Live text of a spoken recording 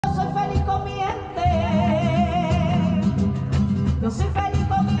Hello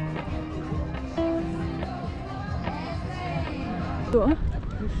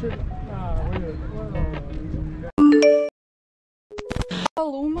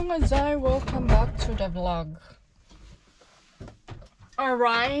mga Zai, welcome back to the vlog.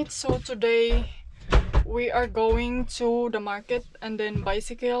 Alright, so today we are going to the market and then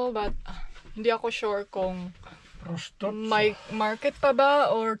bicycle, but hindi ako sure kung may market pa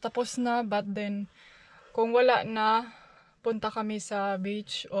ba or tapos na, but then kung wala na, punta kami sa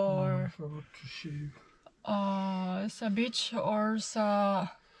beach or sa beach or sa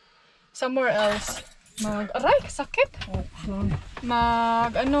somewhere else. Aray, sakit!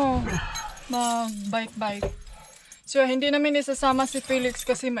 Mag bike. So, hindi namin isasama si Felix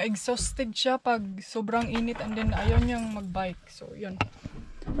kasi ma-exhausted siya pag sobrang init and then ayaw niyang mag-bike. So, yun.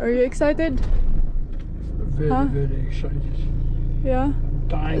 Are you excited? Very excited. Yeah?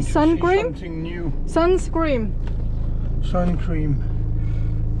 Dying to sun see cream? something new. Sunscreen. Sun cream.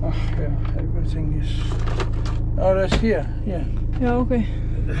 Oh, yeah, everything is... Oh, that's here. Yeah. Yeah, okay.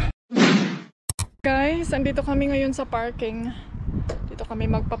 Guys, andito kami ngayon sa parking. Dito kami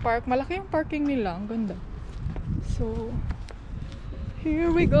magpa-park. Malaki yung parking nila. Ang ganda. So, here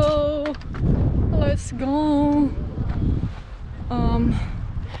we go. Let's go.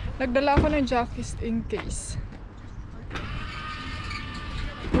 Nagdala ako ng jacket in case.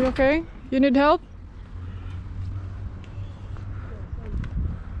 You okay? You need help?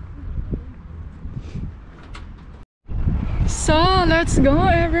 So, let's go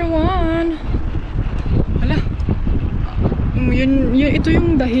everyone. Ito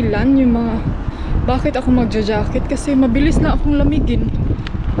yung dahilan, yung mga bakit ako magja-jacket kasi mabilis na akong lamigin,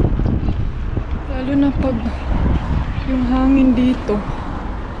 lalo na pag yung hangin dito.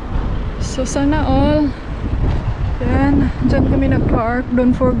 So sana all yan, dyan kami nag-park.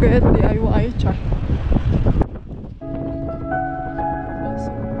 Don't forget DIY char.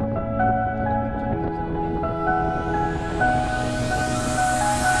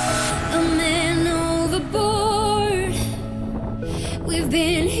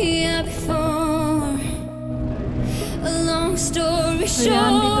 Been here before. A long story short.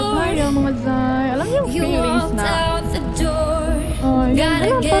 Ayan, dito tayo mga Zai. Alam niyo yung feelings na. Oh, yan.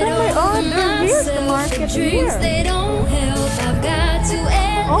 Alam, parang may order. Here's the market here.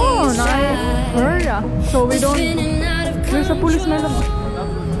 Oh, nice. Hurry. So we don't... There's a policeman.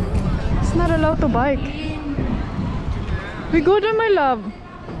 It's not allowed to bike. We go there, my love.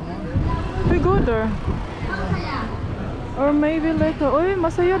 We go there. Or maybe later. Uy,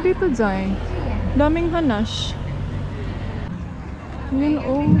 masaya dito, Zai. Daming hanash. Yun,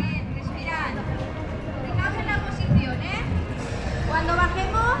 oh.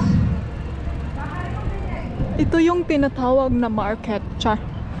 Ito yung tinatawag na market. Char.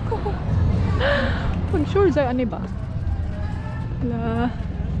 Pag sure, Zai, ano ba? Wala.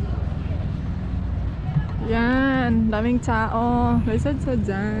 Yan. Daming tao. Lisod sa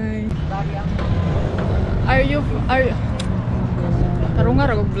Zai. Are you... Taro nga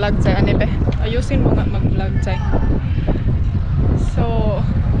vlog Zai, ano ba? Ayusin mo nga mag-vlog Zai. So,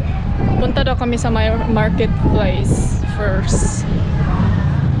 punta daw kami sa marketplace first.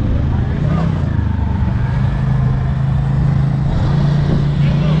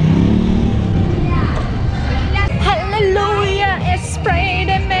 Hallelujah, it's pray,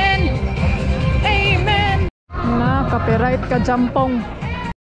 amen. Amen. Na, copyright ka, jampong.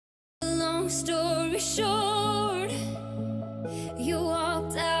 Long story short, you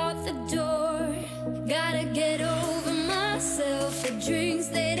walked out the door. Gotta get over myself. The drinks,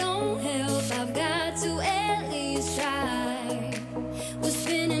 they don't help. I've got to at least try. We're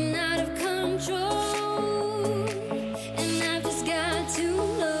spinning out of control, and I've just got to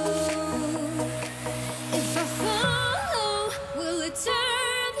know if I follow, will it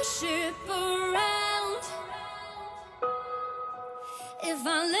turn the ship around? If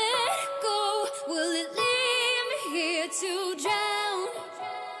I let go, will it leave me here to drown?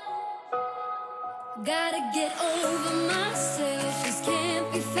 Gotta get over myself, this can't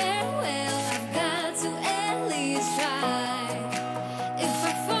be farewell. I've got to at least try. If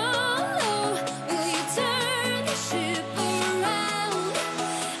I follow, will you turn the ship around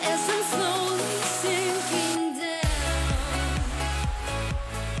as I'm slowly sinking down?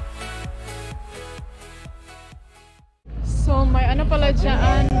 So, may ano pala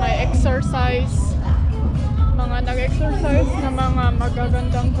dyan, may exercise. Mga nag-exercise na mga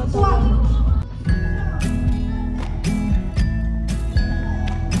magagandang katawan.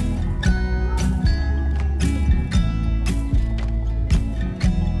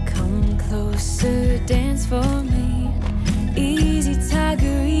 Dance for me, easy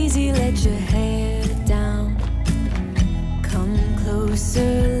tiger, easy, let your hair down. Come close.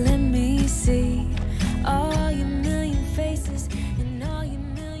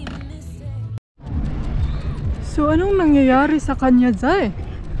 nangyayari sa kanya, Zay?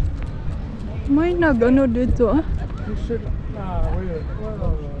 May nag-ano dito, ah? You should.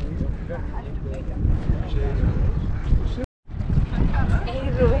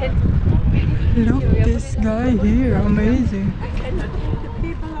 Wait. Look, this guy here, amazing.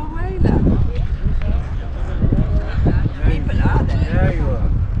 There you are.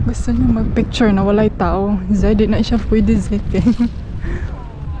 Gusto niya mag-picture na walay tao. Zay, di na siya pwede zikin.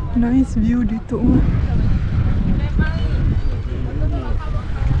 Nice view dito, oh.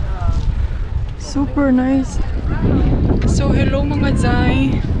 Super nice. So, hello mga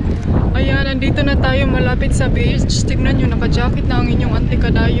Zay. Ayan, nandito na tayo malapit sa beach. Tignan nyo, naka-jacket na ang inyong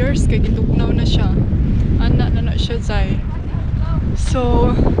anti-kadayers. Kaya gitugnaw na siya. Anak na siya, Zay.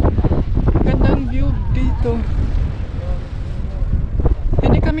 So, gandang view dito.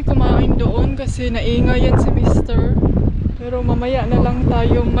 Hindi kami kumain doon kasi naingayan si Mr. Pero mamaya na lang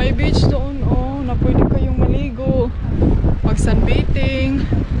tayo. May beach doon, oh, na pwede kayong maligo, mag-sunbathing,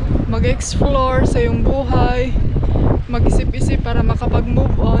 mag-explore sa iyong buhay, mag-isip-isip para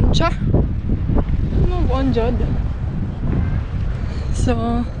makapag-move on. Cha! Move on, Jod.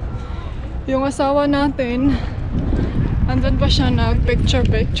 So, yung asawa natin, andun pa siya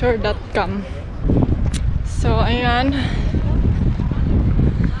nag-picture.com. So, ayan.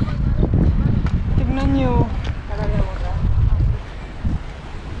 Tignan nyo.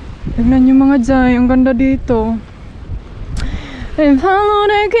 Tignan nyo mga Zay, ang ganda dito. And follow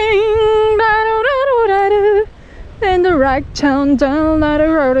the king, and the right town down,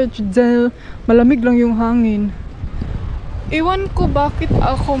 malamig lang yung hangin. Iwan ko bakit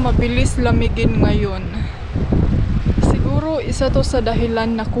ako mabilis lamigin ngayon. Siguro isa to sa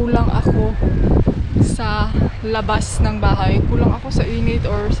dahilan na kulang ako sa labas ng bahay. Kulang ako sa init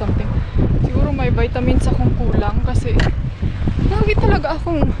or something. Siguro may vitamins akong kulang kasi lagi talaga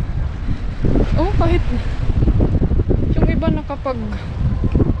akong kahit yung iba nakapag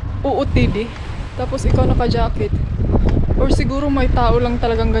uutid tapos ikaw naka-jacket, or siguro may tao lang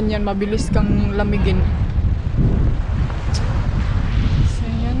talagang ganyan, mabilis kang lamigin. So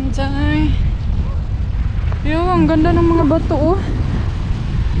yan, Zay. Yo, ang ganda ng mga bato, oh.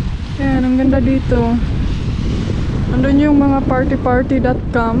 Yan, ang ganda dito. Andun yung mga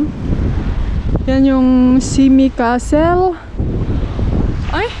partyparty.com. Yan yung Simi Castle.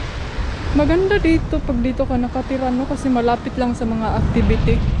 Ay, maganda dito pag dito ka nakatira, no? Kasi malapit lang sa mga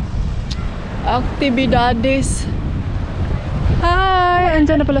actividades. Hi!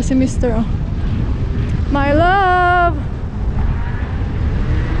 Andyan na pala si Mr. Oh. My love!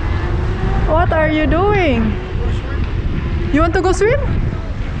 What are you doing? You want to go swim?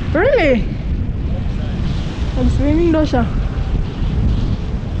 Really? Nag-swimming daw siya.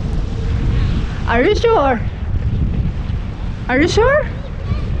 Are you sure? Are you sure?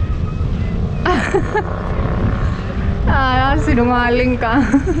 Sinungaling ka.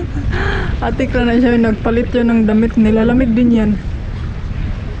 Atik na siya, nagpalit yun ng damit nila. Lamig din yan.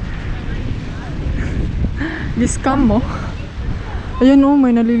 Discam mo. Ayan, oh,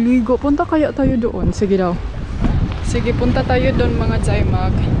 may naliligo. Punta kaya tayo doon. Sige daw. Sige, punta tayo doon mga Zay.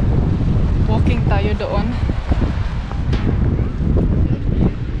 Walking tayo doon.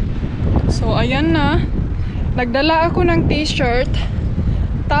 So, ayan na. Nagdala ako ng t-shirt.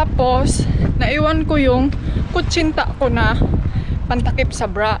 Tapos, naiwan ko yung kutsinta ko na pantakip sa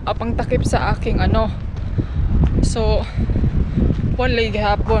pangtakip sa aking ano. So, wala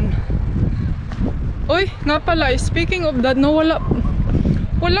gihapon. Uy, nga pala, speaking of that, no,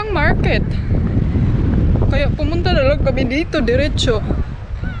 walang market. Kaya pumunta na lang kami dito, diretso.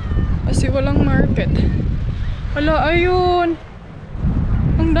 Kasi walang market. Wala, ayun.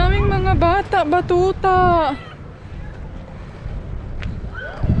 Ang daming mga bata, batuta.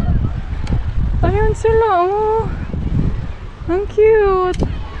 Ayun sila, oh. Ang cute.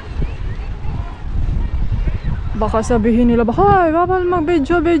 Baka sabihin nila, "Hay, bawal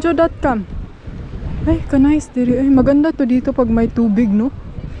mag-video.com." Ay, ka-nice diri. Ay, maganda to dito pag may tubig, no?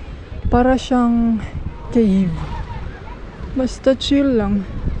 Para siyang cave. Basta chill lang.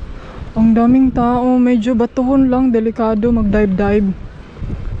 Ang daming tao, medyo batuhon lang, delikado mag-dive-dive.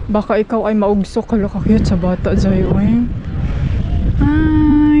 Baka ikaw ay maugsok, kalakakit sa bata, Zay.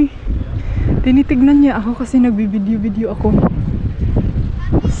 Ay. Tinitignan niya ako kasi nagbibideo-video ako.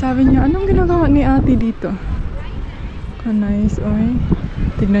 Sabi niya, anong ginagawa ni ate dito? Nice, oy.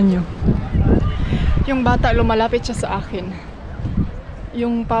 Tignan niyo. Yung bata, lumalapit siya sa akin.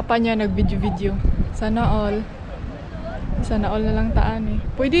 Yung papa niya nag-video-video. Sana all na lang taan eh.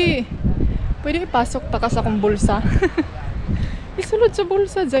 Pwede ipasok ta ka sa akong bulsa. Isulod sa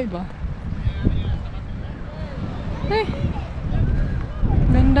bulsa, Zay ba?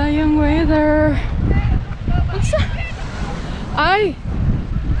 Ganda yung weather. Ay!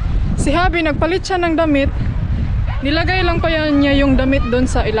 Si Habi, nagpalit siya ng damit. Nilagay lang pa niya yung damit doon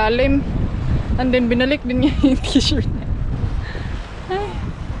sa ilalim. And then binalik din niya yung t-shirt niya. Ay.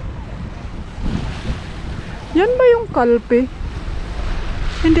 Yan ba yung kalpe?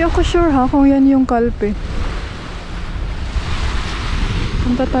 Hindi ako sure ha kung yan yung kalpe.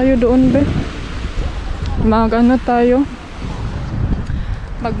 Punta tayo doon be. Mag-ano tayo?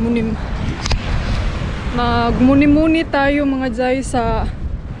 Magmuni-muni tayo mga jay sa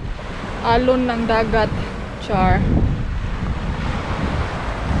alon ng dagat. Char.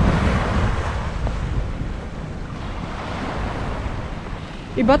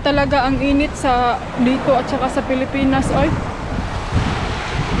 Iba talaga ang init sa dito at saka sa Pilipinas. Oy.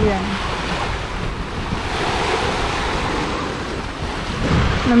 Yan.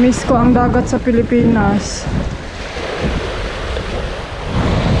 Na-miss ko ang dagat sa Pilipinas.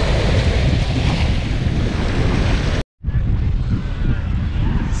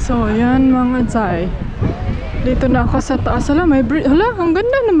 So, yan mga jay. Dito na ako sa taas. Hala, may bridge. Hala, ang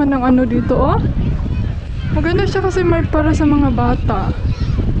ganda naman ng ano dito, oh. Maganda siya kasi may para sa mga bata.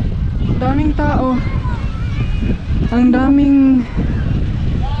 Daming tao. Ang daming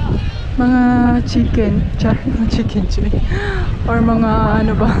mga chicken. Chicken. Or mga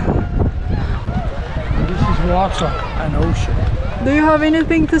ano ba? This is water and ocean. Do you have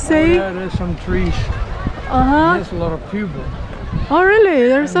anything to say? Oh, yeah, there's some trees. There's a lot of people. Oh really?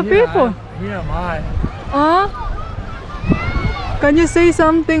 There's a people. Here am I. Can you say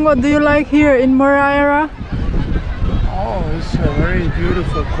something? What do you like here in Moraira? Oh, it's a very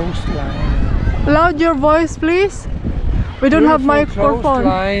beautiful coastline. Loud your voice, please. We don't have microphone.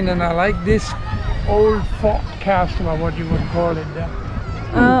 Coastline, and I like this old fort castle, or what you would call it there.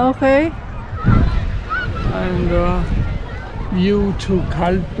 Okay. And view to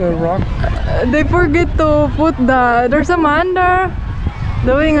Kalpe Rock. They forget to put there's a man there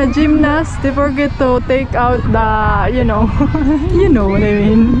doing a gymnast. They forget to take out the, you know, you know what I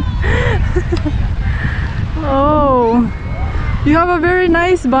mean. Oh, you have a very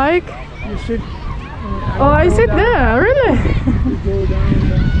nice bike. You sit. Oh, I sit there. Really?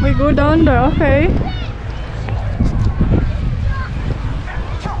 We go down there. Okay.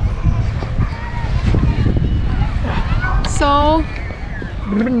 So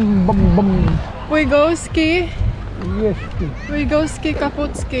we go ski. Yes. We go ski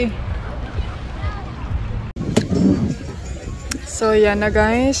Kaputski. So yan na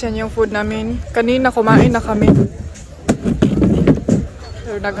guys, yan yung food namin. Kanina kumain na kami.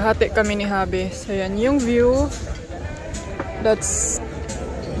 So naghati kami ni Habi. So yan yung view. That's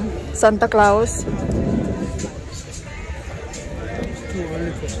Santa Claus.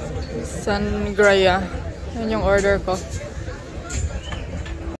 Sangria. Yan yung order ko.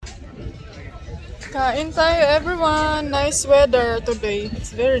 Kain tayo everyone. Nice weather today.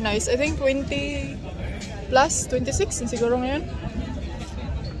 It's very nice. I think 20 plus 26 siguro ngayon.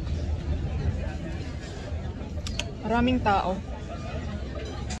 Maraming tao.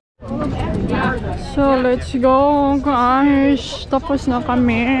 So let's go guys. Tapos na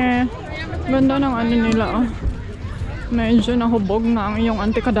kami. Ganda ng ano nila. Medyo nahubog na ang iyong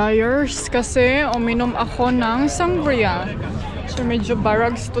antikadayers kasi uminom ako ng sangria. So medyo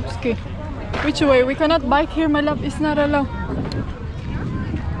barag stutski. Which way? We cannot bike here, my love. It's not allowed.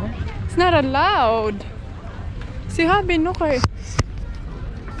 It's not allowed. Si Habin, okay.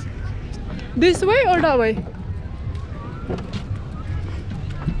 This way or that way?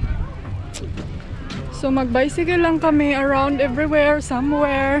 So mag-bicycle lang kami around everywhere,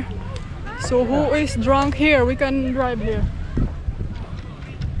 somewhere. So who is drunk here? We can drive here.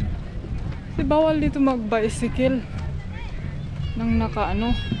 Kasi bawal dito mag-bicycle nang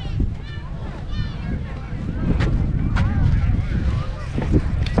naka-ano.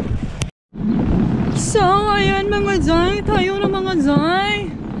 So, ayan mga Zay. Tayo na mga Zay.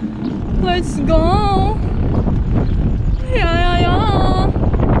 Let's go. Yeah.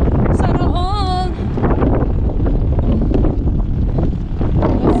 Sana all.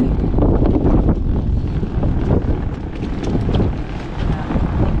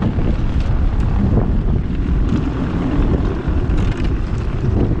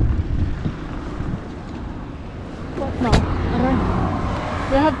 What now?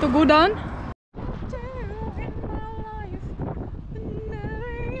 We have to go down?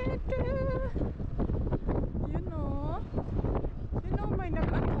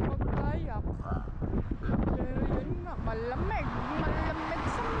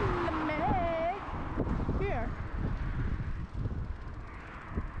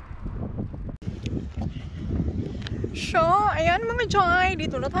 So, ayan mga Joy,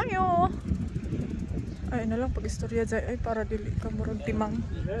 dito na tayo. Ay na lang pag-istorya Jay ay para dili ka murag timang.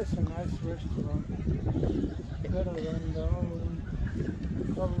 There's a nice restaurant. Better than the other one.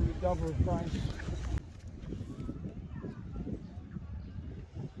 Probably double price.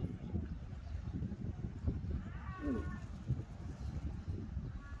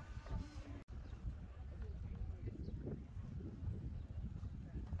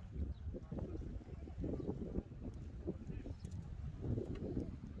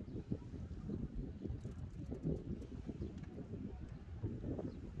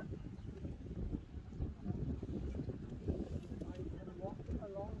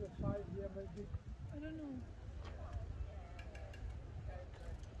 Along the side here, maybe. I don't know.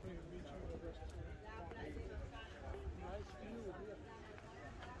 We'll meet you the restaurant. Nice view here.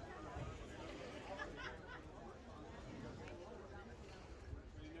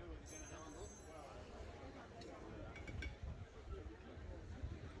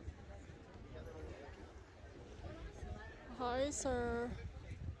 Hi sir.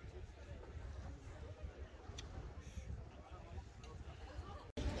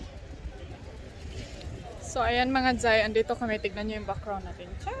 So ayan mga Jai, andito kami, tignan nyo yung background natin.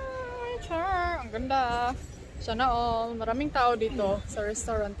 Char! Ang ganda! Sana all, maraming tao dito sa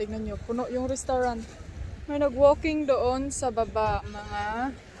restaurant. Tignan nyo, puno yung restaurant. May nag-walking doon sa baba,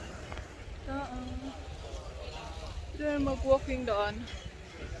 mga tao. Doon mag-walking doon.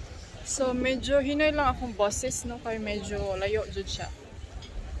 So medyo hinay lang akong boses, no? Kaya medyo layo dyan siya.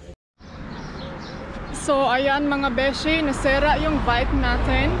 So ayan mga beshi, nasira yung bike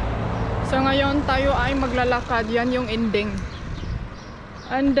natin. So ngayon tayo ay maglalakad, yan yung ending.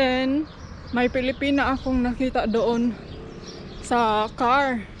 And then, may Pilipina akong nakita doon sa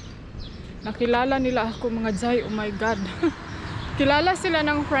car. Nakilala nila ako mga Jai, oh my god. Kilala sila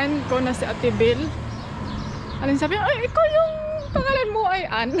ng friend ko na si Ate Bill. Alin sabi, ay ikaw yung pangalan mo ay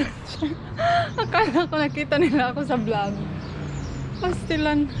Ann. Akala ko nakita nila ako sa vlog.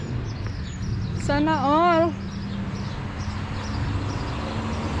 Pastilan. Sana all.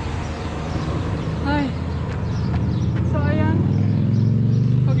 Ay. So ayan.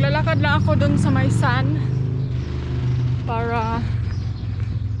 Maglalakad lang ako dun sa may sun para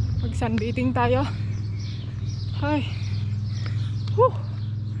mag-sunbathing tayo. Ay. Whew.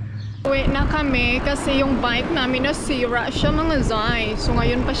 Uwi na kami kasi yung bike namin nasira siya mga Zay. So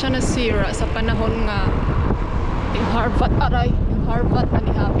ngayon pa siya nasira sa panahon nga yung Harvard aray. Yung Harvard na ni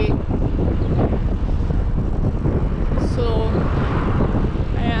Happy. So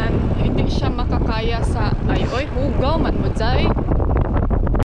ayan, hindi siya makakaya sa ay oy, hugaw man mo Zay.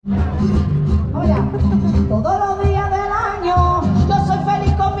 Oye, todos los días del año yo soy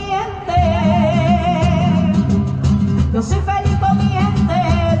feliz con mi gente. Yo soy feliz con mi gente.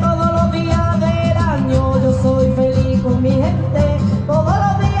 Todos los días del año yo soy feliz con mi gente. Todos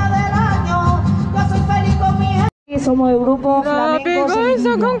los días del año yo soy feliz con mi gente. Somos el grupo flamenco guys,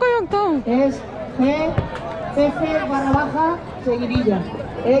 agang kayong tao. Es F barra baja seguidilla.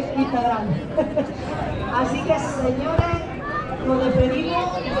 Es Instagram. Así que señores, nos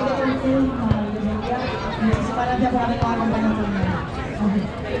despedimos y que tengan un maravilloso día. Muchísimas gracias por habernos acompañado también.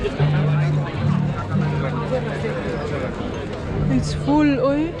 It's full,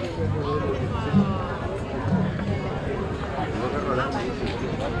 oy.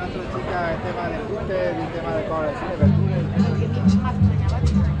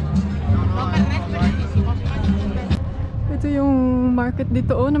 Ito yung market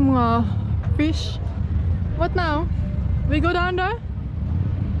dito oh, ng mga fish. What now? We go down there?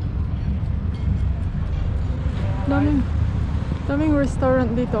 Daming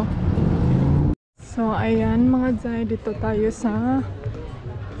restaurant dito. So ayan mga Jai, dito tayo sa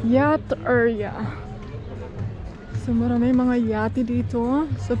yacht area. So marami mga yate dito.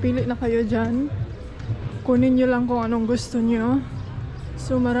 So pili na kayo dyan. Kunin nyo lang kung anong gusto nyo.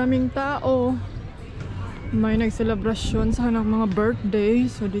 So maraming tao. May nagselebrasyon sa kanang mga birthday.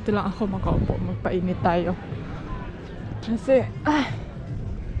 So dito lang ako makaupo. Magpainit tayo. Kasi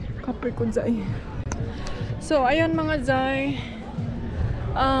kape ko Jai. So ayun mga Jai,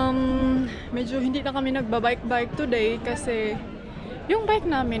 medyo hindi na kami nagbabike-bike today kasi yung bike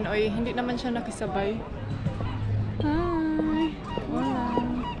namin oy, hindi naman siya nakisabay. Hi! Hola!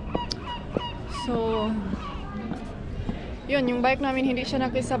 So yun, yung bike namin hindi siya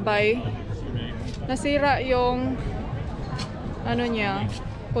nakisabay. Nasira yung ano niya,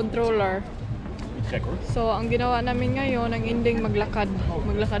 controller. So, ang ginawa namin ngayon, ang ending maglakad.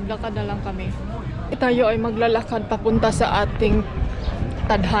 Maglakad-lakad na lang kami. Tayo ay maglalakad papunta sa ating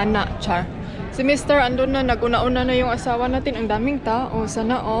tadhana, char. Si Mr. andun na, nag-una-una na yung asawa natin. Ang daming tao.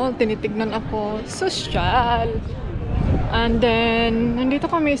 Sana all, tinitignan ako. Social! And then, nandito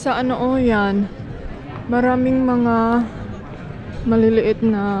kami sa ano, oh yan. Maraming mga maliliit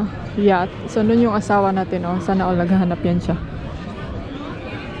na yacht. So, nun yung asawa natin, oh. Sana all naghahanap yan siya.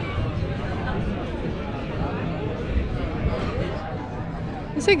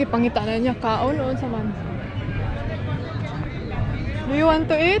 Sige, pangita na niya. Kaon o sa man. Do you want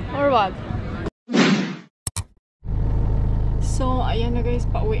to eat or what? So, ayan na guys.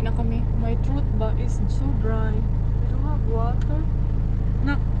 Pauwi na kami. My throat ba is so dry. I don't have water.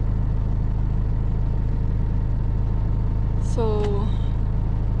 No. So,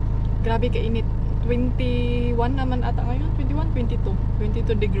 grabe kainit. 21 naman ata ngayon. 21,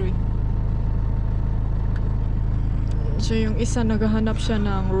 22 degree. So, yung isa naghahanap siya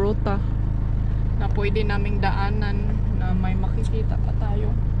ng ruta na pwede naming daanan na may makikita pa tayo.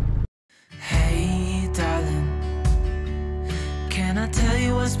 Hey darling, can I tell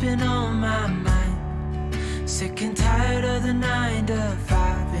you what's been on my mind? Sick and tired of the 9 to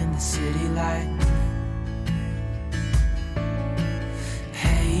 5 in the city light.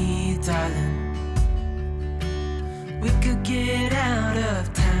 Hey darling, we could get out of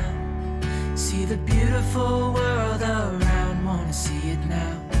town, see the beautiful world around, wanna see it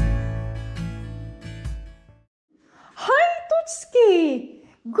now. Hi, Tutski!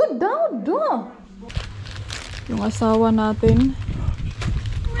 Good daw. Yung asawa natin.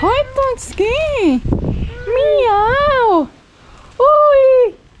 Hi, Tutski! Meow! Uy!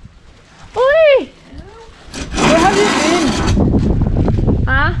 Uy! Where have you been?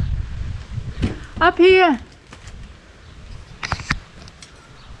 Huh? Up here.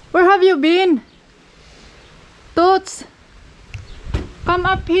 Where have you been? Toots! Come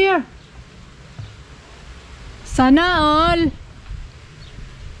up here. Sana all.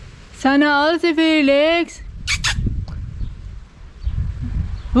 Sana all si Felix.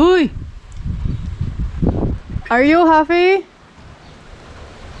 Uy! Are you happy?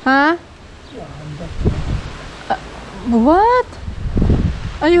 Huh? What?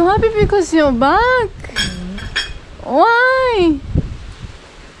 Are you happy because you're back? Why?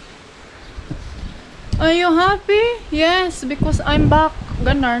 Are you happy? Yes, because I'm back.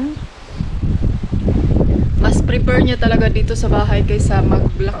 Ganun. Mas prepare niya talaga dito sa bahay kaysa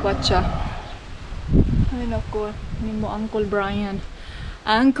maglakwat siya. Ay naku, ni mo Uncle Brian.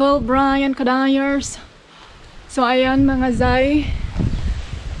 Uncle Brian Kadayers. So ayan mga Zay.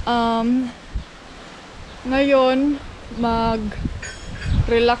 Ngayon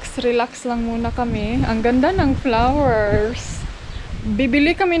relax lang muna kami. Ang ganda ng flowers.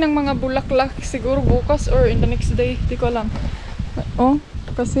 Bibili kami ng mga bulaklak siguro bukas or in the next day. Di ko alam. Oh,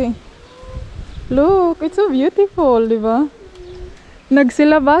 kasi look, it's so beautiful, di ba?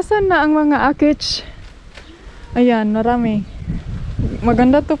 Nagsilabasan na ang mga akich. Ayan, marami.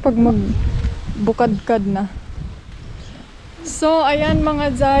 Maganda to pag magbukadkad na. So, ayan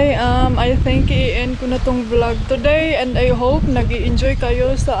mga Zay, I think i-end ko na tong vlog today and I hope nag-i-enjoy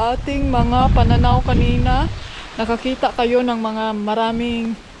kayo sa ating mga pananaw kanina. Nakakita kayo ng mga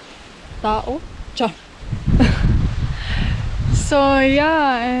maraming tao. Cha. So,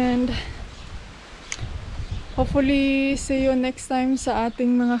 yeah, and hopefully see you next time sa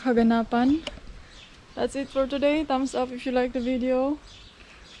ating mga kaganapan. That's it for today. Thumbs up if you like the video.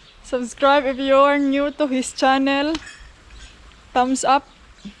 Subscribe if you are new to his channel. Thumbs up.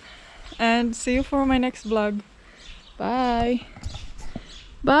 And see you for my next vlog. Bye.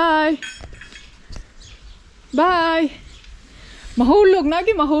 Bye. Bye. Mahulog.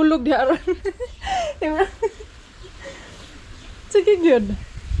 Nagi mahulog di aron. Sige, good.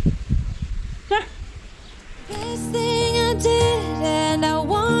 Best thing I did, and I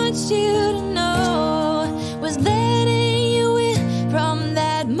want you